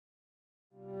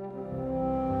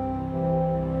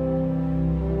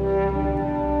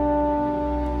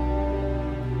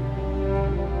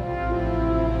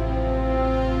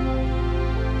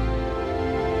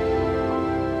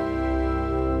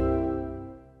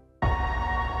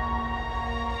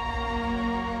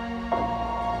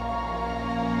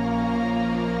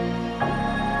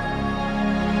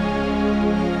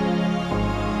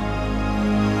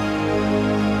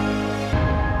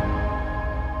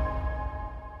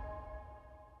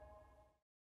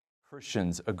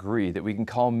Christians agree that we can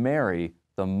call Mary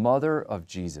the mother of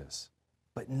Jesus,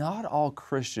 but not all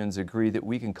Christians agree that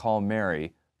we can call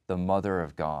Mary the mother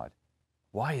of God.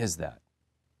 Why is that?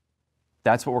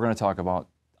 That's what we're going to talk about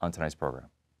on tonight's program.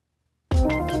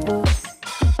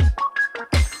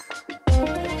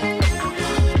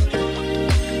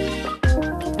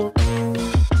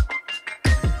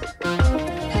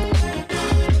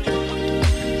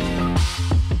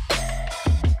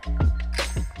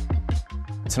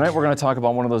 Tonight we're going to talk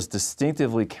about one of those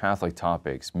distinctively Catholic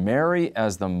topics, Mary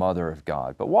as the Mother of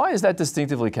God. But why is that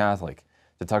distinctively Catholic,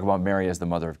 to talk about Mary as the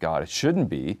Mother of God? It shouldn't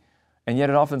be, and yet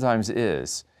it oftentimes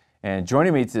is. And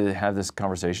joining me to have this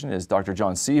conversation is Dr.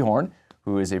 John Sehorn,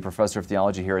 who is a professor of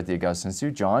theology here at the Augustine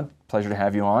Institute. John, pleasure to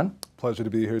have you on. Pleasure to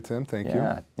be here, Tim. Thank you.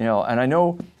 Yeah, and I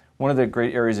know one of the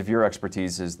great areas of your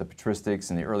expertise is the patristics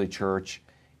and the early church.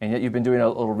 And yet you've been doing a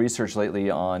little research lately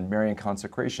on Marian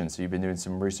consecration. So you've been doing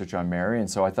some research on Mary, and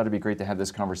so I thought it'd be great to have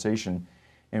this conversation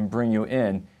and bring you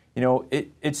in. You know,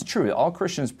 it's true. All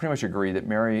Christians pretty much agree that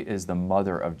Mary is the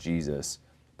mother of Jesus.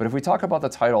 But if we talk about the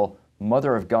title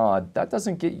Mother of God, that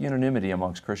doesn't get unanimity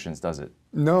amongst Christians, does it?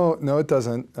 No, it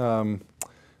doesn't. I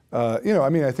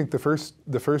think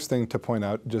the first thing to point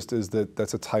out just is that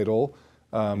that's a title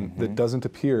that doesn't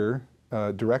appear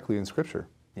directly in Scripture.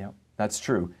 Yeah, that's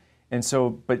true. And so,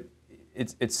 but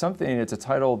it's a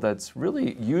title that's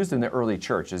really used in the early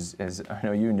church, as I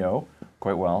know you know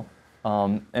quite well.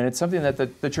 And it's something that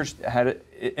the church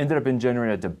it ended up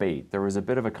engendering a debate. There was a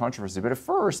bit of a controversy, but at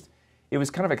first it was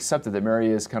kind of accepted that Mary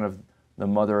is kind of the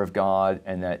mother of God,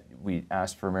 and that we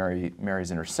asked for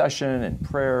Mary's intercession and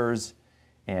prayers,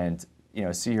 and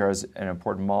see her as an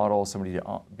important model, somebody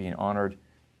being honored.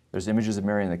 There's images of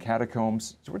Mary in the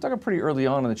catacombs. So we're talking pretty early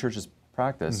on in the church's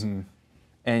practice. Mm-hmm.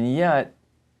 And yet,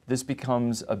 this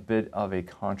becomes a bit of a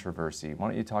controversy. Why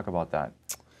don't you talk about that?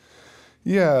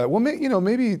 Yeah, well,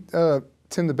 maybe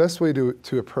Tim, the best way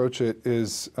to approach it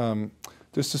is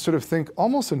just to sort of think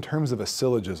almost in terms of a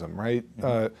syllogism, right?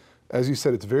 Mm-hmm. As you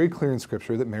said, it's very clear in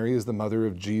Scripture that Mary is the mother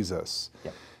of Jesus.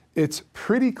 Yep. It's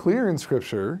pretty clear in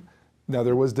Scripture, now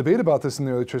there was debate about this in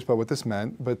the early church about what this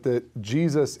meant, but that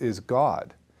Jesus is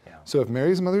God. So if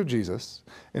Mary is the mother of Jesus,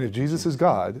 and if Jesus is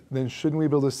God, then shouldn't we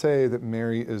be able to say that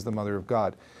Mary is the mother of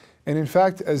God? And in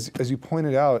fact, as you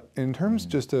pointed out, in terms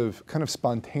just of kind of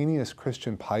spontaneous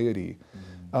Christian piety,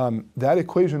 that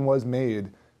equation was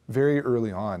made very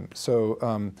early on. So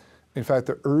in fact,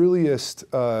 the earliest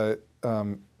prayer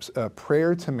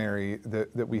to Mary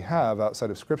that we have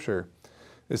outside of Scripture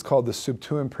is called the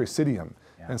Subtuum Praesidium.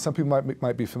 Yeah. And some people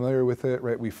might be familiar with it,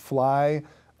 right? We fly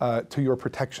to your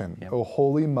protection, yep. O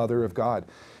Holy Mother of God.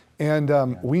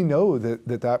 And we know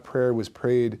that prayer was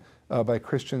prayed by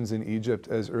Christians in Egypt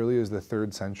as early as the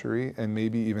 3rd century and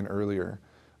maybe even earlier.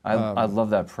 I love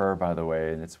that prayer, by the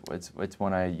way, and it's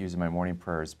one I use in my morning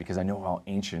prayers because I know how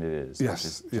ancient it is, yes, which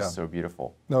is just so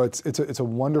beautiful. No, it's a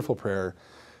wonderful prayer.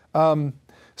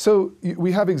 So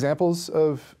we have examples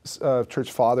of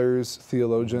church fathers,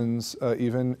 theologians,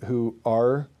 even who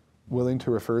are willing to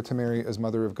refer to Mary as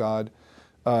Mother of God.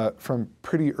 From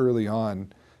pretty early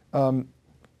on. But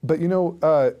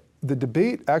the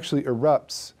debate actually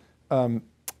erupts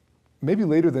maybe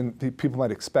later than people might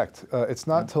expect. It's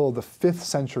not till the 5th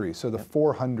century, so the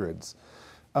 400s,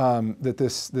 that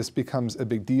this becomes a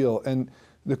big deal. And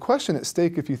the question at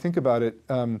stake, if you think about it,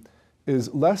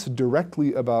 is less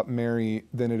directly about Mary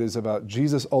than it is about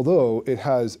Jesus, although it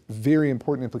has very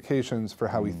important implications for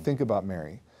how we think about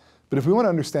Mary. But if we want to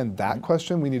understand that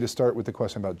question, we need to start with the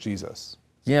question about Jesus.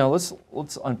 Yeah, let's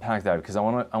unpack that, because I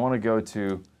want to go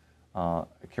to a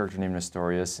character named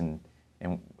Nestorius and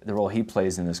the role he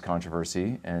plays in this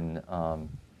controversy. And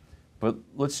but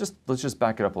let's just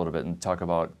back it up a little bit and talk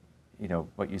about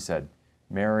what you said,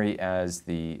 Mary as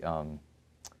the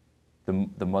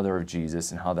mother of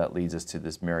Jesus and how that leads us to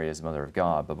this Mary as mother of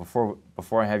God. But before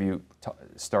I have you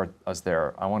start us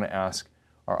there, I want to ask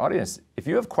our audience, if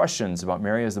you have questions about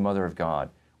Mary as the mother of God,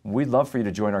 we'd love for you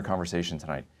to join our conversation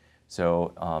tonight.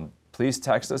 So please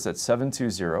text us at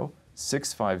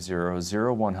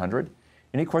 720-650-0100.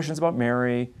 Any questions about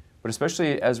Mary, but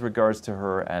especially as regards to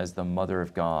her as the Mother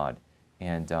of God.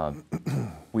 And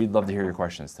we'd love to hear your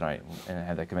questions tonight and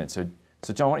have that come in. So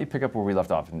John, why don't you pick up where we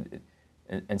left off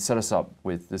and set us up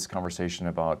with this conversation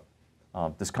about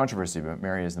this controversy about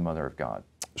Mary as the Mother of God.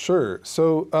 Sure.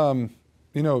 So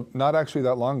not actually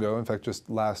that long ago, in fact, just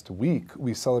last week,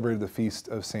 we celebrated the feast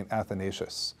of St.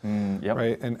 Athanasius, yep.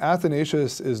 right? And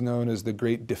Athanasius is known as the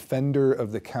great defender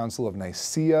of the Council of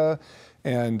Nicaea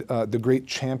and the great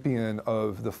champion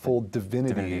of the full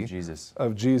divinity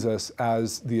of Jesus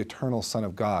as the eternal Son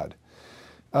of God.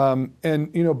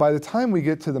 And by the time we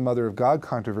get to the Mother of God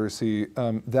controversy,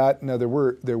 there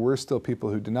were still people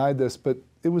who denied this, but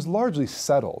it was largely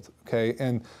settled, okay?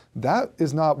 And that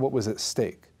is not what was at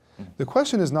stake. The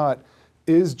question is not,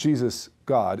 is Jesus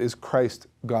God? Is Christ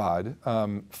God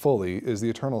fully? Is the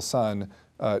eternal Son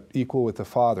equal with the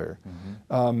Father?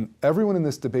 Everyone in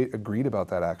this debate agreed about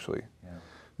that, actually. Yeah.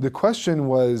 The question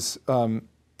was,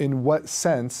 in what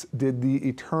sense did the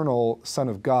eternal Son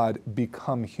of God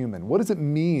become human? What does it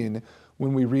mean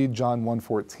when we read John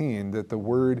 1:14 that the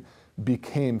Word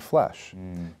became flesh?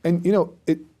 And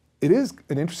it is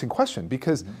an interesting question,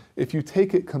 because if you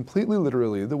take it completely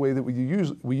literally, the way that we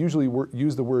usually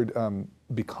use the word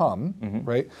become,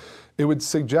 right? It would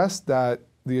suggest that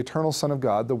the eternal Son of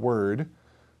God, the Word,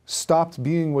 stopped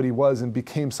being what he was and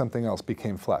became something else,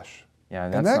 became flesh. Yeah,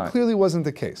 and that clearly wasn't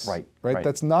the case. Right?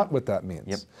 That's not what that means.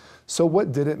 Yep. So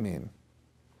what did it mean?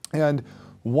 And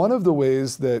one of the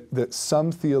ways that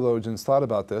some theologians thought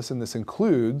about this, and this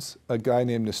includes a guy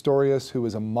named Nestorius, who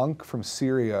was a monk from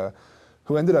Syria,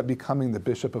 who ended up becoming the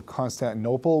Bishop of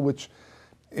Constantinople, which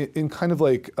in kind of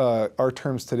like our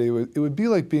terms today, it would be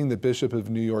like being the Bishop of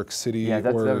New York City,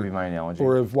 that would be my analogy.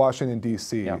 Or of Washington,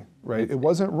 D.C., right? It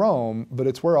wasn't Rome, but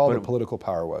it's where all the political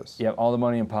power was. Yeah, all the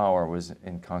money and power was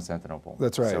in Constantinople.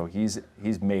 That's right. So he's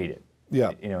made it.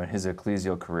 Yeah. In his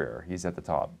ecclesial career, he's at the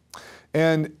top.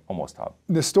 And almost top.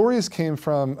 Nestorius came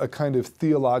from a kind of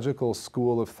theological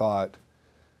school of thought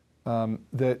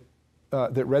that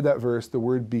read that verse, the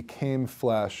Word became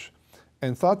flesh,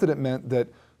 and thought that it meant that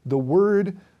the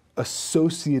Word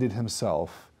associated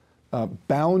himself,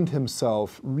 bound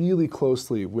himself really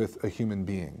closely with a human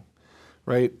being,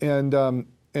 right? And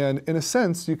in a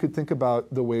sense, you could think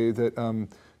about the way that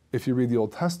if you read the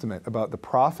Old Testament about the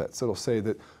prophets, it'll say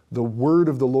that the word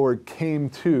of the Lord came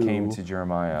to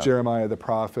Jeremiah the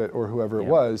prophet, or whoever it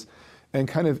was, and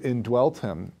kind of indwelt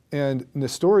him. And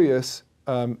Nestorius,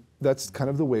 that's kind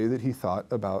of the way that he thought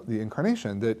about the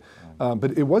incarnation.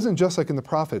 But it wasn't just like in the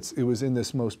prophets. It was in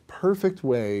this most perfect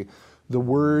way. The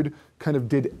Word kind of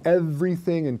did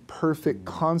everything in perfect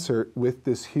concert with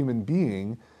this human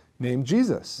being named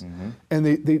Jesus. And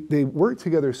they work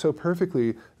together so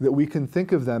perfectly that we can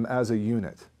think of them as a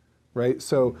unit, right?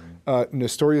 So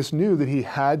Nestorius knew that he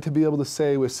had to be able to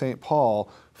say with St.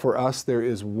 Paul, for us there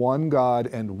is one God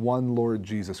and one Lord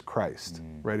Jesus Christ,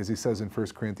 right? As he says in 1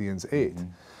 Corinthians 8.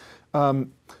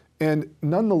 And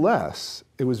nonetheless,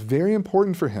 it was very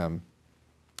important for him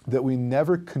that we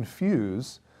never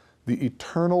confuse the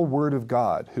eternal Word of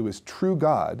God, who is true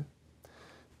God,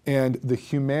 and the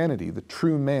humanity, the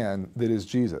true man that is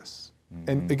Jesus.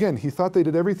 And again, he thought they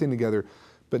did everything together,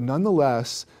 but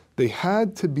nonetheless, they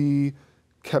had to be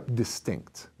kept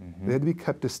distinct. They had to be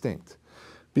kept distinct.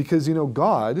 Because,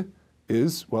 God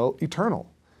is,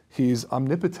 eternal. He's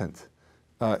omnipotent.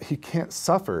 He can't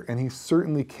suffer, and he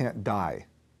certainly can't die.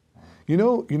 You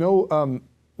know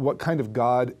what kind of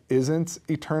God isn't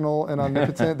eternal and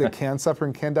omnipotent, that can suffer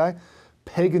and can die?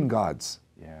 Pagan gods.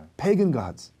 Yeah. Pagan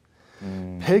gods.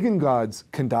 Pagan gods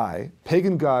can die.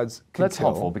 Pagan gods can That's kill.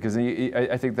 helpful, because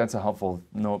I think that's a helpful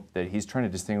note, that he's trying to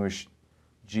distinguish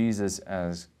Jesus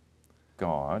as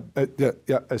God.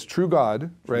 As true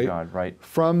God, right? True God, right.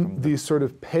 From these sort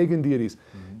of pagan deities.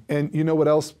 And you know what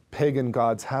else pagan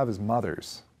gods have as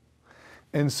mothers?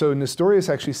 And so Nestorius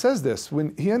actually says this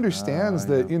when he understands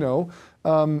that,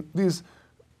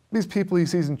 these people he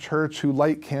sees in church who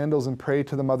light candles and pray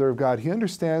to the Mother of God, he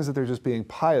understands that they're just being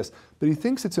pious, but he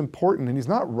thinks it's important, and he's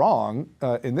not wrong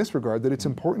in this regard, that it's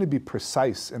important to be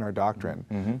precise in our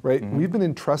doctrine, right? We've been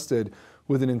entrusted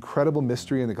with an incredible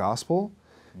mystery in the gospel,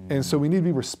 and so we need to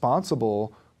be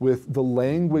responsible with the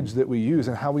language that we use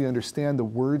and how we understand the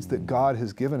words that God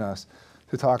has given us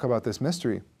to talk about this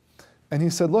mystery. And he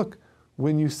said, look,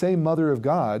 when you say Mother of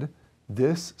God,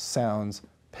 this sounds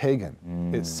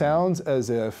pagan. It sounds as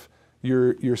if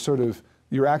you're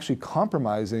actually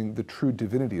compromising the true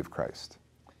divinity of Christ.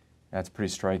 That's pretty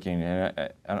striking,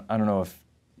 and I don't know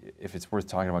if it's worth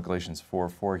talking about Galatians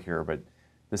 4:4 here, but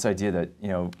this idea that,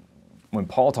 when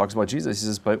Paul talks about Jesus, he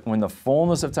says, but when the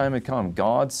fullness of time had come,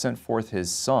 God sent forth his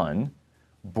Son,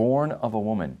 born of a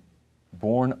woman,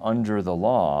 born under the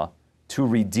law, to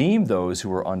redeem those who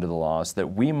were under the law, so that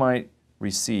we might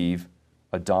receive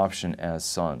adoption as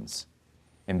sons.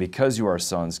 And because you are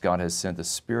sons, God has sent the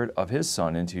Spirit of his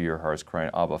Son into your hearts,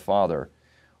 crying, Abba, Father.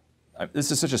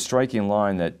 This is such a striking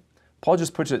line that Paul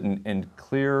just puts it in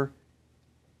clear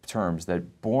terms,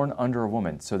 that born under a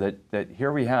woman, so that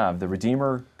here we have the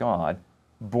Redeemer God,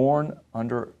 born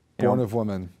under... Born of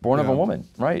woman. Born of a woman,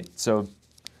 right. So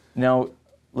now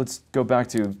let's go back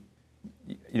to,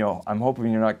 I'm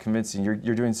hoping you're not convincing.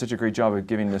 You're doing such a great job of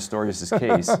giving Nestorius'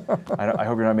 case. I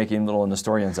hope you're not making little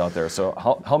Nestorians out there. So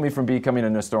help me from becoming a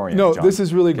Nestorian. No, John. this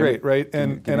is really great, right?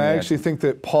 And give me I the actually answer. think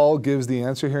that Paul gives the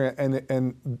answer here,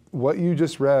 and what you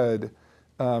just read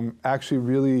actually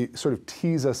really sort of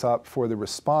tees us up for the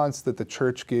response that the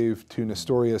church gave to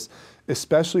Nestorius,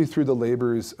 especially through the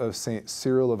labors of Saint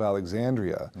Cyril of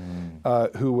Alexandria,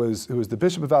 who was the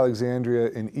Bishop of Alexandria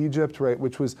in Egypt, right?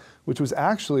 Which was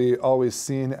actually always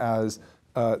seen as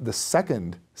the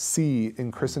second see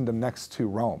in Christendom next to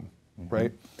Rome,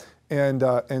 right?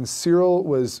 And Cyril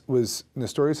was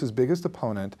Nestorius' biggest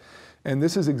opponent, and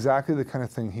this is exactly the kind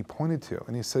of thing he pointed to.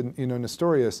 And he said,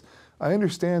 Nestorius, I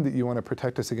understand that you want to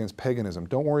protect us against paganism.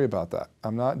 Don't worry about that.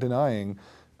 I'm not denying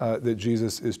that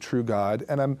Jesus is true God,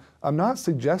 and I'm not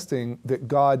suggesting that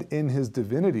God in his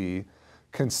divinity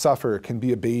can suffer, can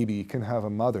be a baby, can have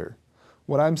a mother.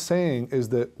 What I'm saying is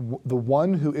that the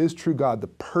one who is true God, the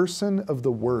person of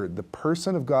the Word, the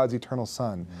person of God's eternal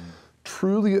Son,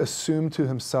 truly assumed to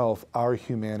himself our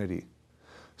humanity,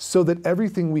 so that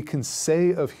everything we can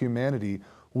say of humanity,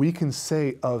 we can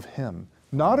say of him.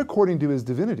 Not according to his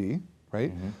divinity,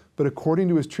 right? But according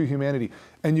to his true humanity.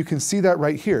 And you can see that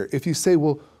right here. If you say,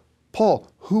 well,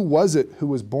 Paul, who was it who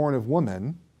was born of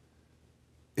woman?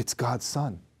 It's God's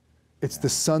Son. It's the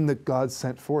Son that God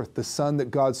sent forth, the Son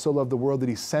that God so loved the world that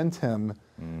he sent him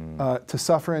to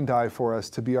suffer and die for us,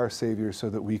 to be our Savior so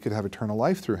that we could have eternal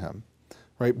life through him,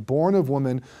 right? Born of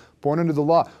woman, born under the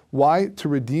law. Why? To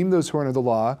redeem those who are under the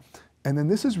law. And then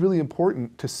this is really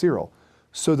important to Cyril,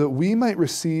 so that we might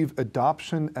receive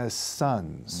adoption as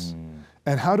sons.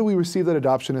 And how do we receive that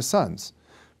adoption as sons?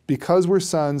 Because we're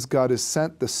sons, God has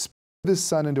sent the Spirit of his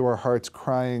Son into our hearts,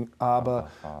 crying, Abba,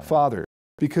 Father.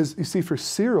 Because you see, for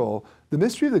Cyril, the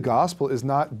mystery of the gospel is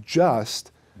not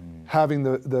just having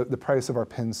the price of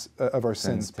our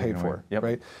sins paid for,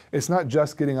 right? It's not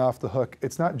just getting off the hook.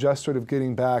 It's not just sort of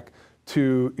getting back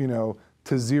to,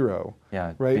 to zero.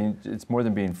 Yeah, right. It's more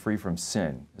than being free from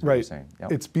sin, is what you're saying.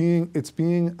 Yep.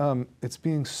 It's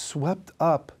being swept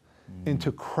up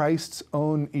into Christ's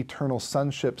own eternal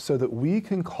sonship, so that we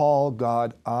can call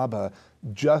God Abba,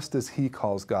 just as he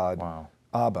calls God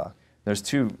Abba. There's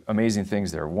two amazing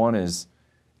things there. One is,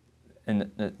 and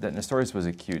that Nestorius was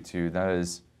acute to, that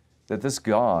is that this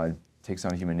God takes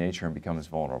on human nature and becomes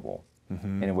vulnerable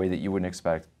in a way that you wouldn't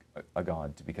expect a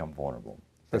God to become vulnerable.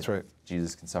 That's right.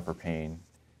 Jesus can suffer pain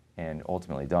and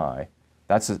ultimately die.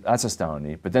 That's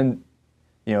astounding. But then,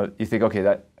 you think, okay,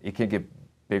 that you can't get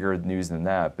bigger news than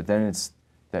that. But then it's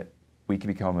that we can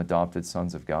become adopted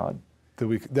sons of God.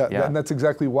 And that's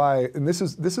exactly why. And this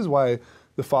is why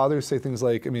the fathers say things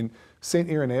like, Saint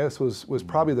Irenaeus was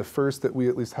probably the first that we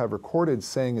at least have recorded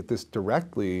saying it this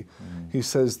directly. He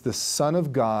says, the Son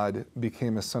of God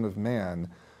became a son of man,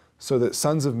 so that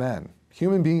sons of men,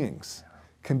 human beings,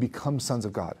 can become sons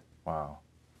of God. Wow,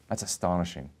 that's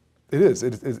astonishing. It is.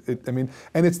 And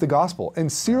it's the gospel.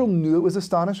 And Cyril knew it was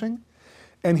astonishing,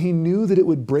 and he knew that it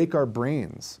would break our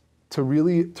brains to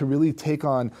really take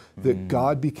on that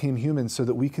God became human, so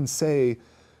that we can say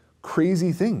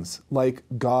crazy things like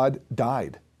God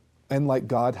died, and like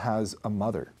God has a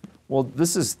mother. Well,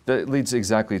 that leads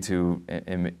exactly to,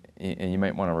 and you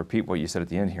might want to repeat what you said at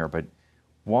the end here, but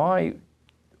why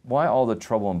all the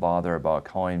trouble and bother about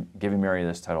giving Mary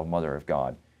this title, Mother of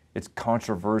God? It's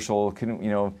controversial.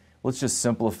 Let's just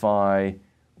simplify.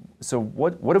 So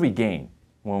what do we gain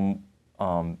when,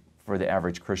 for the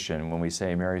average Christian, when we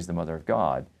say Mary's the Mother of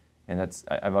God? And that's,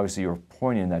 obviously you're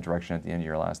pointing in that direction at the end of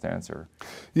your last answer.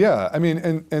 Yeah,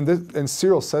 and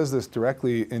Cyril says this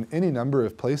directly in any number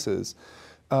of places,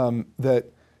 that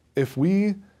if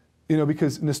we,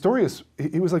 because Nestorius,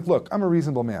 he was like, look, I'm a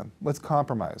reasonable man. Let's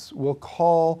compromise. We'll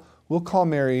call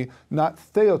Mary not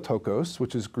Theotokos,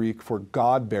 which is Greek for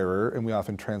God-bearer, and we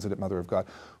often translate it Mother of God.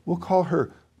 We'll call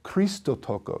her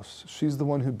Christotokos. She's the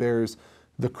one who bears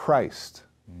the Christ,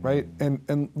 right?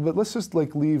 And let's just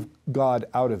leave God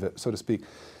out of it, so to speak.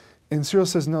 And Cyril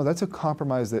says, no, that's a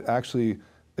compromise that actually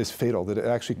is fatal, that it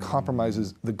actually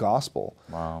compromises the gospel.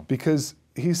 Wow. Because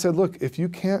he said, look, if you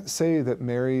can't say that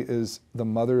Mary is the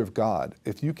Mother of God,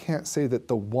 if you can't say that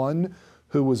the one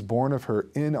who was born of her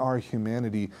in our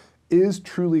humanity is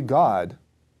truly God,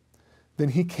 then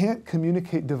he can't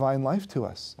communicate divine life to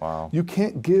us. Wow. You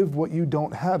can't give what you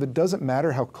don't have. It doesn't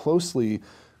matter how closely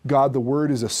God the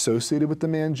Word is associated with the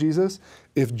man Jesus.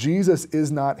 If Jesus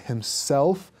is not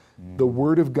himself the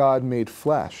Word of God made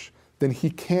flesh, then he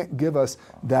can't give us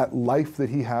that life that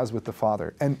he has with the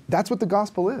Father. And that's what the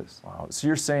gospel is. Wow. So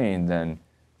you're saying then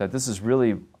that this is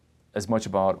really as much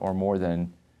about or more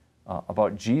than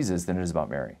about Jesus than it is about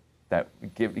Mary. That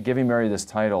giving Mary this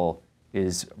title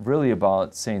is really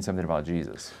about saying something about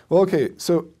Jesus. Well, okay,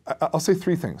 so I'll say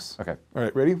three things. Okay. All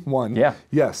right, ready? One, Yeah.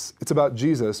 yes, it's about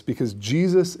Jesus because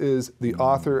Jesus is the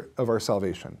author of our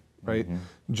salvation, right?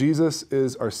 Jesus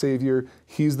is our Savior.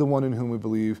 He's the one in whom we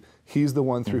believe. He's the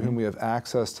one through whom we have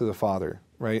access to the Father,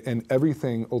 right? And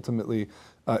everything ultimately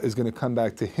is going to come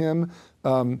back to Him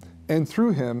and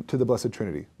through Him to the Blessed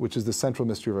Trinity, which is the central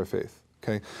mystery of our faith,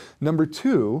 okay? Number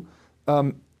two,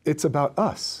 it's about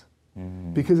us.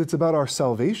 Because it's about our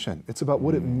salvation. It's about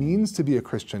what it means to be a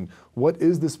Christian. What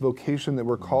is this vocation that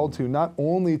we're called to? Not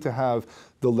only to have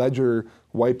the ledger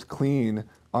wiped clean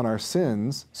on our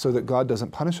sins so that God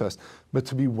doesn't punish us, but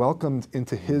to be welcomed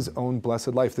into His own blessed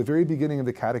life. The very beginning of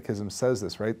the Catechism says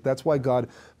this, right? That's why God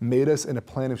made us in a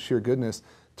plan of sheer goodness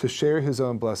to share His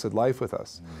own blessed life with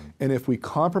us. And if we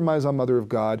compromise on Mother of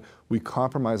God, we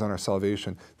compromise on our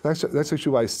salvation. That's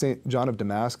actually why St. John of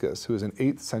Damascus, who is an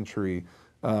 8th century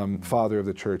father of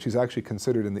the church, he's actually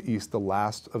considered in the East the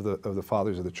last of the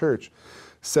fathers of the church,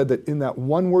 said that in that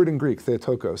one word in Greek,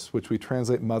 Theotokos, which we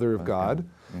translate Mother of God,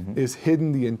 is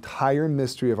hidden the entire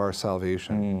mystery of our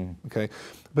salvation. Okay,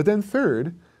 but then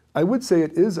third, I would say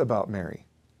it is about Mary,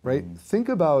 right? Think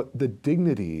about the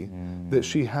dignity that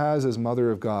she has as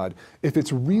Mother of God. If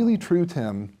it's really true,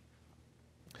 Tim,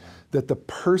 that the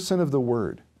person of the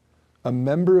Word, a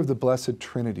member of the Blessed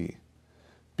Trinity,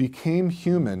 became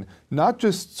human, not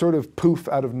just sort of poof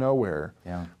out of nowhere,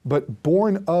 but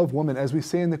born of woman. As we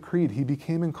say in the Creed, He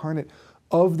became incarnate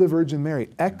of the Virgin Mary,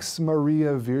 ex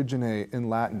Maria Virgine in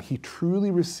Latin. He truly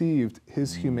received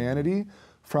His humanity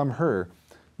from her.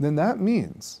 Then that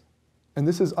means, and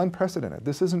this is unprecedented,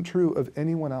 this isn't true of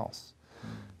anyone else.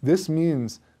 This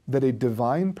means that a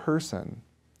divine person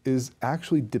is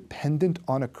actually dependent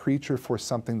on a creature for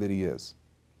something that he is.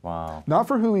 Wow. Not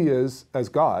for who he is as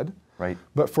God, right,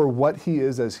 but for what he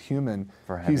is as human.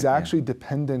 He's actually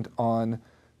dependent on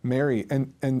Mary.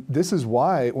 And this is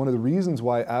why, one of the reasons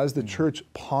why, as the church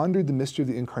pondered the mystery of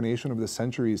the incarnation over the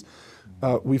centuries,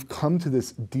 we've come to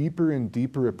this deeper and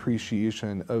deeper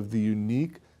appreciation of the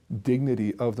unique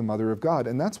dignity of the Mother of God.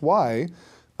 And that's why,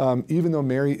 even though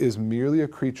Mary is merely a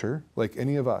creature like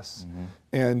any of us,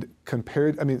 and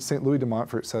compared, I mean, St. Louis de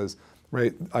Montfort says,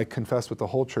 right, I confess with the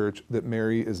whole church that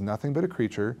Mary is nothing but a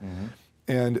creature,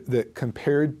 and that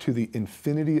compared to the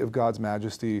infinity of God's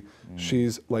majesty,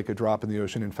 she's like a drop in the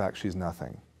ocean. In fact, she's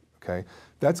nothing, okay?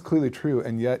 That's clearly true,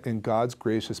 and yet in God's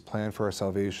gracious plan for our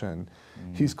salvation,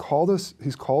 He's called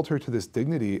her to this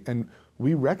dignity, and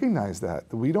we recognize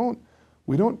that. We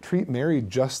don't treat Mary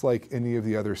just like any of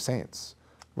the other saints,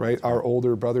 right? Our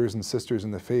older brothers and sisters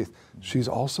in the faith. She's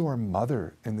also our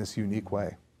mother in this unique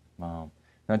way. Wow.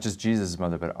 Not just Jesus'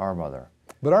 mother, but our mother.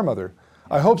 But our mother.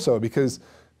 I hope so, because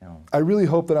I really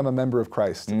hope that I'm a member of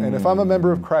Christ. And if I'm a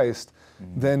member of Christ,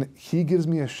 then He gives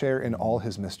me a share in all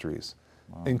His mysteries,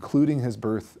 including His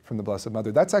birth from the Blessed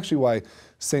Mother. That's actually why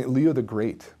St. Leo the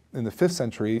Great, in the 5th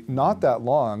century, not that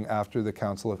long after the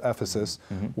Council of Ephesus,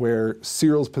 where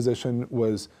Cyril's position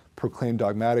was proclaimed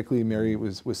dogmatically, Mary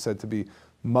was said to be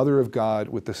Mother of God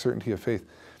with the certainty of faith.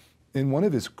 In one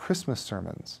of his Christmas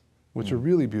sermons, which are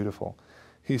really beautiful,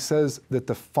 he says that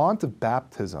the font of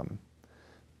baptism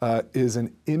is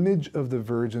an image of the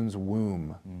Virgin's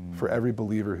womb for every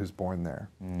believer who's born there,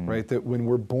 right? That when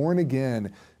we're born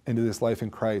again into this life in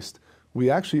Christ, we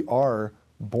actually are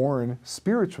born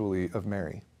spiritually of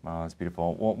Mary. Wow, that's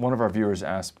beautiful. Well, one of our viewers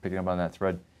asked, picking up on that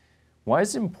thread, why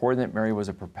is it important that Mary was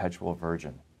a perpetual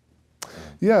virgin?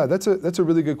 Yeah, that's a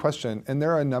really good question. And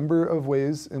there are a number of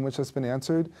ways in which that's been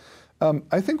answered.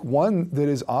 I think one that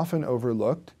is often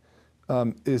overlooked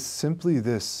is simply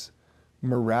this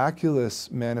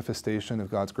miraculous manifestation of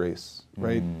God's grace,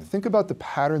 right? Think about the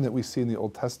pattern that we see in the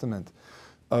Old Testament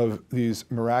of these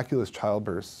miraculous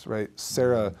childbirths, right?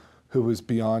 Sarah, who was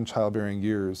beyond childbearing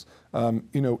years.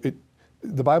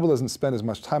 The Bible doesn't spend as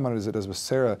much time on it as it does with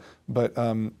Sarah, but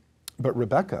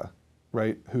Rebecca,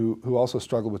 right, who also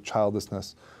struggled with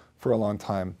childlessness for a long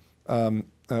time.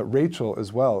 Rachel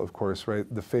as well, of course, right,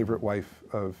 the favorite wife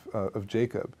of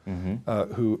Jacob,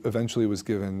 who eventually was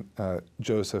given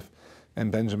Joseph and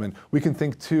Benjamin. We can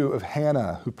think too of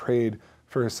Hannah, who prayed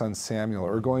for her son Samuel,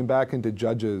 or going back into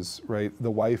Judges, right,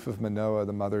 the wife of Manoah,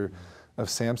 the mother of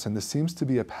Samson. This seems to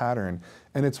be a pattern,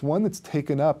 and it's one that's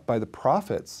taken up by the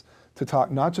prophets to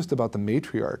talk not just about the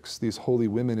matriarchs, these holy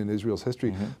women in Israel's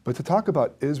history, but to talk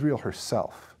about Israel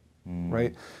herself,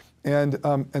 right? And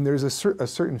there's a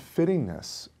certain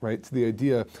fittingness, right, to the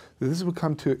idea that this would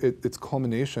come to its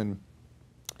culmination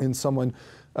in someone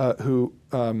who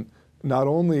not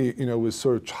only was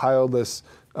sort of childless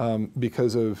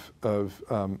because of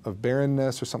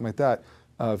barrenness or something like that,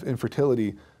 of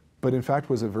infertility, but in fact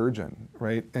was a virgin,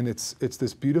 right? And it's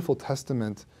this beautiful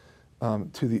testament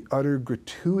to the utter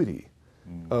gratuity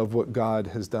of what God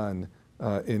has done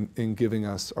in giving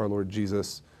us our Lord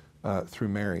Jesus through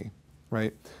Mary,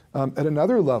 right? At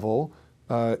another level,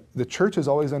 the church has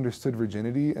always understood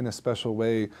virginity in a special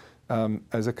way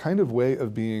as a kind of way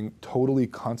of being totally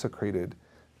consecrated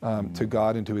to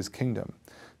God and to his kingdom.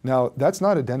 Now, that's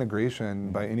not a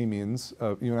denigration by any means.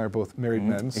 You and I are both married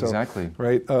men, so, exactly.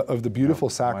 right, of the beautiful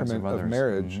sacrament of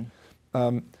marriage.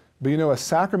 But you know, a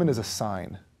sacrament is a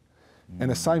sign,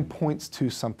 and a sign points to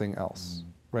something else,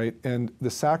 right? And the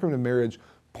sacrament of marriage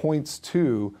points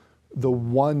to the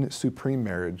one supreme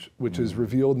marriage, which is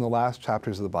revealed in the last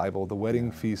chapters of the Bible, the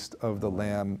wedding feast of the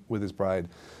Lamb with his bride,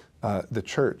 the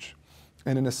church.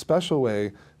 And in a special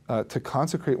way, to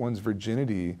consecrate one's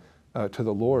virginity to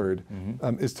the Lord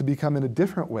is to become in a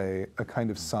different way a kind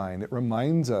of sign. It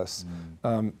reminds us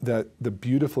that the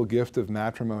beautiful gift of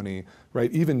matrimony,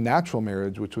 right, even natural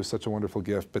marriage, which was such a wonderful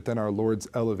gift, but then our Lord's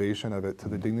elevation of it to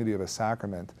the dignity of a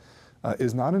sacrament,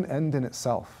 is not an end in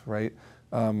itself, right?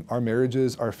 Our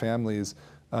marriages, our families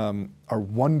are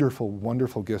wonderful,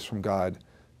 wonderful gifts from God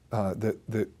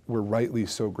that we're rightly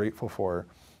so grateful for,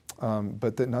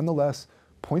 but that nonetheless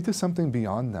point to something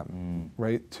beyond them,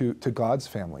 right? To God's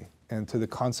family and to the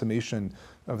consummation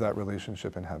of that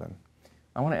relationship in heaven.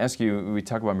 I want to ask you, we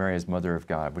talk about Mary as Mother of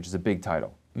God, which is a big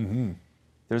title.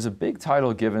 There's a big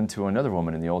title given to another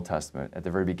woman in the Old Testament at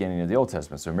the very beginning of the Old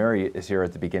Testament. So Mary is here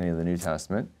at the beginning of the New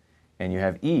Testament, and you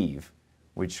have Eve,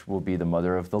 which will be the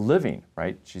mother of the living,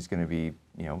 right? She's going to be,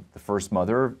 you know, the first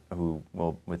mother who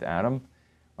will, with Adam,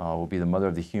 will be the mother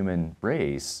of the human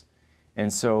race.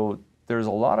 And so there's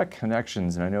a lot of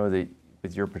connections, and I know that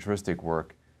with your patristic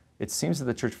work, it seems that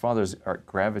the Church Fathers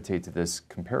gravitate to this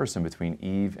comparison between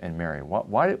Eve and Mary.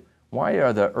 Why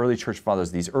are the early Church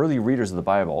Fathers, these early readers of the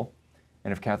Bible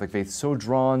and of Catholic faith, so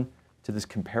drawn to this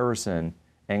comparison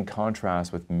and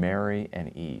contrast with Mary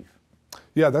and Eve?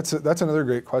 Yeah, that's another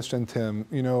great question, Tim.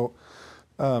 You know,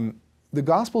 the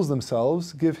Gospels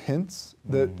themselves give hints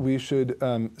that we should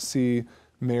see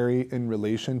Mary in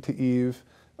relation to Eve.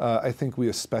 I think we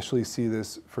especially see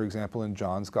this, for example, in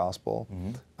John's Gospel.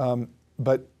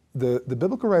 But the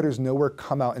biblical writers nowhere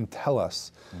come out and tell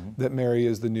us that Mary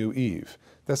is the new Eve.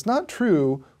 That's not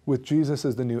true with Jesus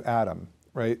as the new Adam,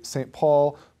 right? St.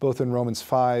 Paul, both in Romans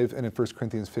 5 and in 1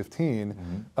 Corinthians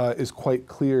 15, is quite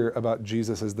clear about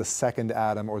Jesus as the second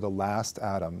Adam or the last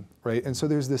Adam, right? And so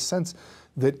there's this sense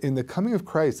that in the coming of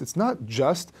Christ, it's not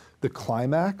just the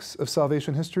climax of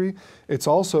salvation history, it's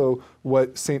also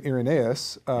what St.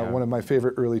 Irenaeus, one of my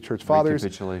favorite early church fathers,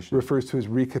 refers to as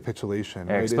recapitulation.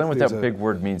 Yeah, right? Explain what that big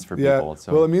word means for people.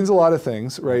 So. Well, it means a lot of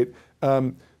things, right?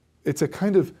 It's a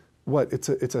kind of,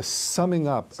 it's a summing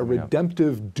up, a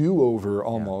redemptive do-over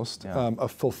almost, a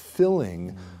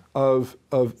fulfilling of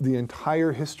the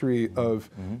entire history of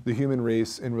the human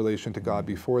race in relation to God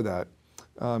before that.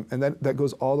 And that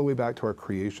goes all the way back to our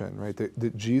creation, right?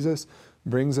 That Jesus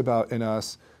brings about in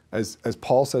us, as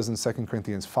Paul says in 2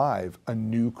 Corinthians 5, a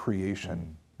new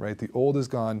creation, right? The old is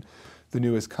gone, the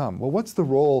new has come. Well, what's the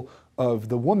role of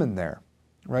the woman there,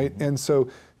 right? And so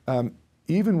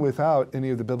even without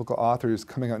any of the biblical authors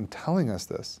coming out and telling us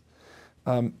this,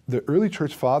 the early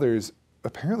church fathers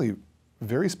apparently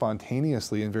very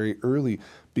spontaneously and very early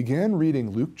began reading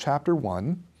Luke chapter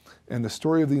 1 and the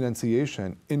story of the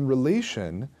Annunciation in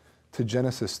relation to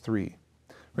Genesis 3,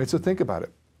 right? So think about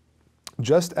it.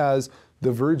 Just as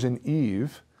the Virgin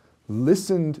Eve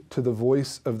listened to the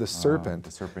voice of the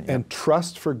serpent, and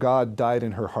trust for God died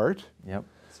in her heart,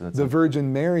 so the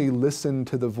Virgin Mary listened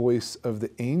to the voice of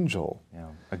the angel.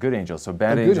 A good angel, so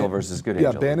bad angel versus good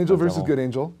angel. Yeah, bad angel versus good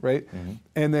angel, right?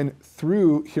 And then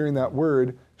through hearing that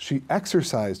word, she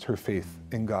exercised her faith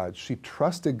in God. She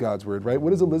trusted God's word, right? What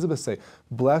does Elizabeth say?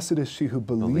 Blessed is she who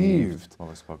believed what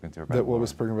was spoken to her that what was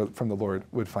spoken from the Lord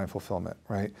would find fulfillment,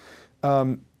 right?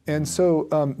 And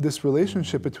so this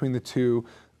relationship between the two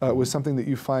was something that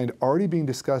you find already being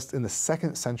discussed in the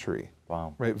 2nd century.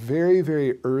 Wow. Right, very,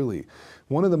 very early.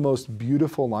 One of the most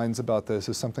beautiful lines about this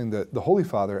is something that the Holy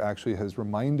Father actually has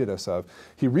reminded us of.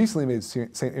 He recently made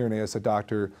St. Irenaeus a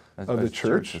doctor of the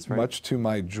church, much to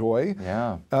my joy.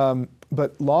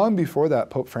 But long before that,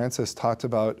 Pope Francis talked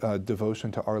about devotion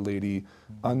to Our Lady,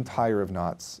 Untire of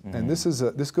Knots. And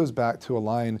this goes back to a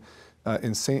line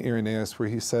in St. Irenaeus where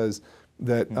he says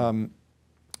that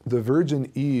the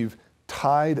Virgin Eve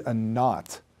tied a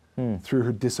knot through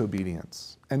her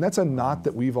disobedience. And that's a knot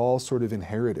that we've all sort of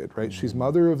inherited, right? She's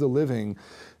mother of the living,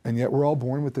 and yet we're all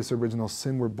born with this original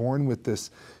sin. We're born with this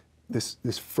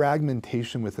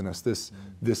fragmentation within us,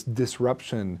 this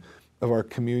disruption. of our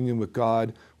communion with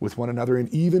God, with one another, and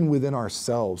even within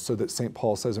ourselves, so that St.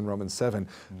 Paul says in Romans 7,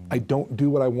 I don't do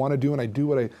what I want to do, and I do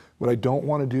what I don't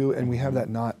want to do, and we have that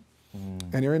knot.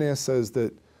 And Irenaeus says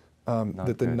that,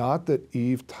 that the knot that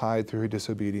Eve tied through her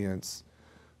disobedience,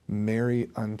 Mary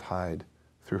untied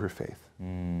through her faith,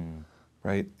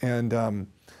 right? And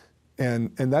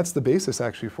that's the basis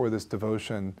actually for this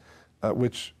devotion,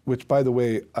 which by the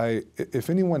way, if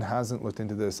anyone hasn't looked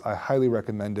into this, I highly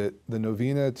recommend it. The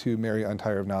Novena to Mary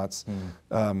Untier of Knots.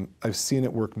 I've seen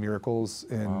it work miracles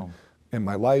in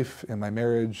my life, in my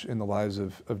marriage, in the lives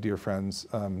of dear friends.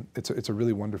 It's a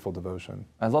really wonderful devotion.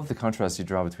 I love the contrast you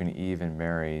draw between Eve and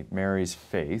Mary. Mary's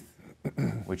faith,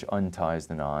 which unties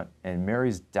the knot, and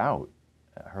Mary's doubt,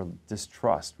 her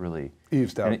distrust, really.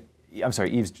 Eve's doubt. I'm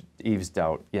sorry, Eve's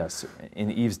doubt, yes,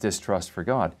 in Eve's distrust for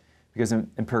God. Because in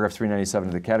paragraph 397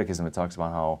 of the Catechism, it talks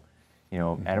about how,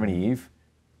 Adam and Eve,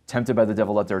 tempted by the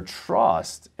devil, let their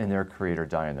trust in their Creator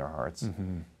die in their hearts.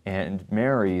 And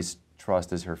Mary's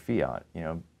trust is her fiat,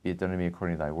 be it done to me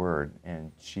according to thy word.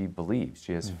 And she believes,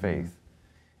 she has faith.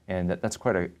 And that's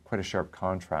quite a sharp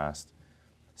contrast.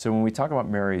 So when we talk about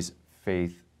Mary's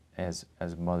faith as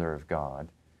Mother of God,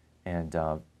 and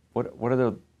what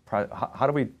are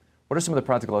some of the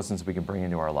practical lessons we can bring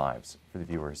into our lives for the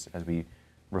viewers as we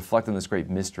reflect on this great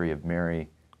mystery of Mary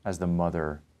as the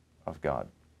Mother of God?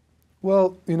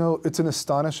 Well, it's an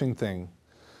astonishing thing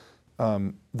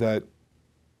that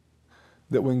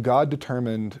when God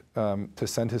determined to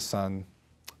send his Son,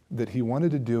 that he wanted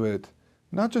to do it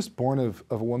not just born of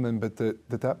a woman, but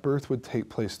that birth would take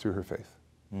place through her faith,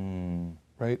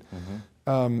 right?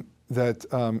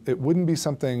 That it wouldn't be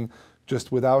something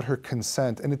just without her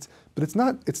consent. But it's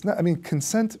not, I mean,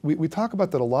 consent, we talk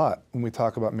about that a lot when we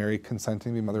talk about Mary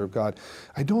consenting to be Mother of God.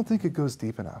 I don't think it goes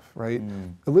deep enough, right?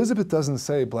 Elizabeth doesn't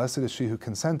say, blessed is she who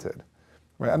consented,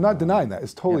 right? I'm not denying that,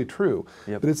 it's totally true.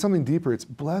 But it's something deeper. It's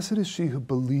blessed is she who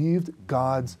believed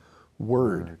God's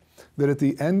word. That at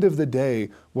the end of the day,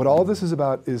 what all this is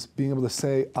about is being able to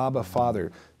say, Abba,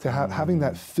 Father, to having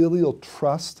that filial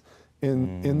trust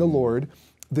in the Lord,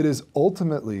 that is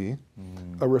ultimately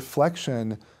a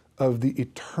reflection of the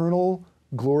eternal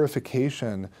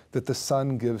glorification that the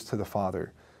Son gives to the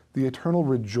Father, the eternal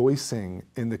rejoicing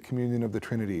in the communion of the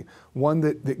Trinity, one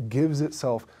that gives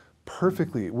itself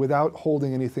perfectly without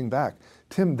holding anything back.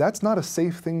 Tim, that's not a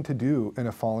safe thing to do in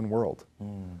a fallen world.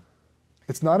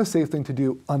 It's not a safe thing to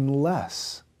do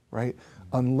unless, right?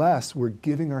 Unless we're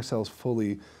giving ourselves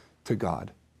fully to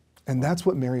God. And that's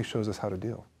what Mary shows us how to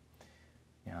do.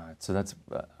 Yeah, so that's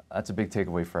a big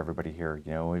takeaway for everybody here.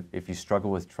 If you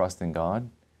struggle with trust in God,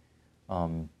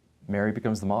 Mary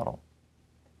becomes the model.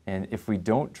 And if we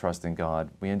don't trust in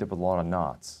God, we end up with a lot of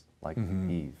knots, like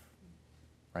Eve,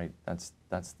 right? That's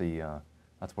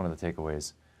one of the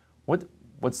takeaways.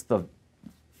 What's the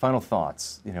final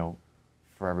thoughts,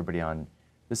 for everybody on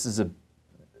this? Is a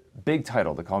big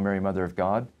title to call Mary Mother of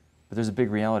God, but there's a big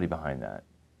reality behind that,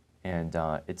 and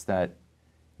it's that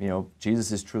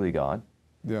Jesus is truly God.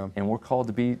 Yeah. And we're called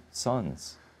to be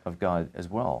sons of God as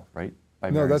well, right?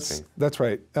 By Mary's faith. That's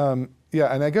right.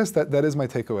 Yeah, and I guess that is my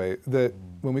takeaway, that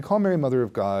when we call Mary Mother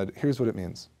of God, here's what it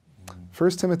means. 1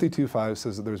 Timothy 2:5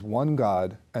 says that there's one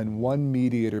God and one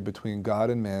mediator between God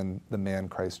and man, the man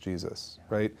Christ Jesus,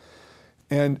 right?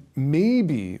 And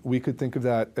maybe we could think of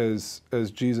that as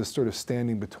Jesus sort of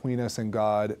standing between us and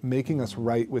God, making us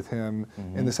right with him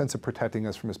in the sense of protecting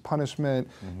us from his punishment,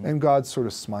 and God sort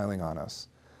of smiling on us.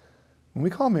 When we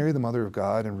call Mary the Mother of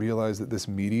God and realize that this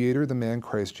mediator, the man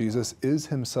Christ Jesus, is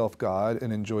himself God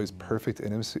and enjoys perfect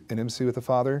intimacy with the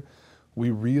Father, we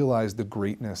realize the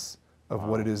greatness of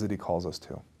what it is that he calls us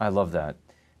to. I love that.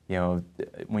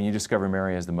 When you discover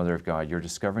Mary as the Mother of God, you're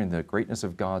discovering the greatness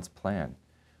of God's plan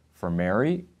for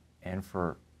Mary and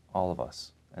for all of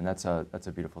us. And that's a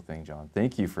beautiful thing, John.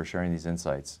 Thank you for sharing these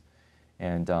insights.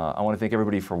 And I want to thank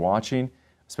everybody for watching,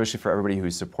 especially for everybody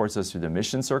who supports us through the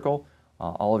Mission Circle.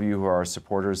 All of you who are our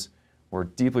supporters, we're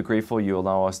deeply grateful you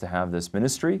allow us to have this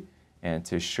ministry and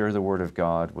to share the Word of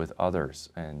God with others.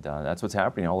 And that's what's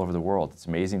happening all over the world. It's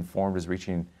amazing. Formed is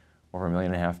reaching over 1.5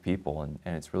 million people, and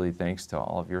it's really thanks to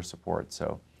all of your support.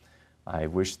 So I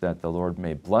wish that the Lord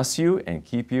may bless you and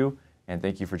keep you, and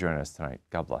thank you for joining us tonight.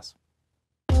 God bless.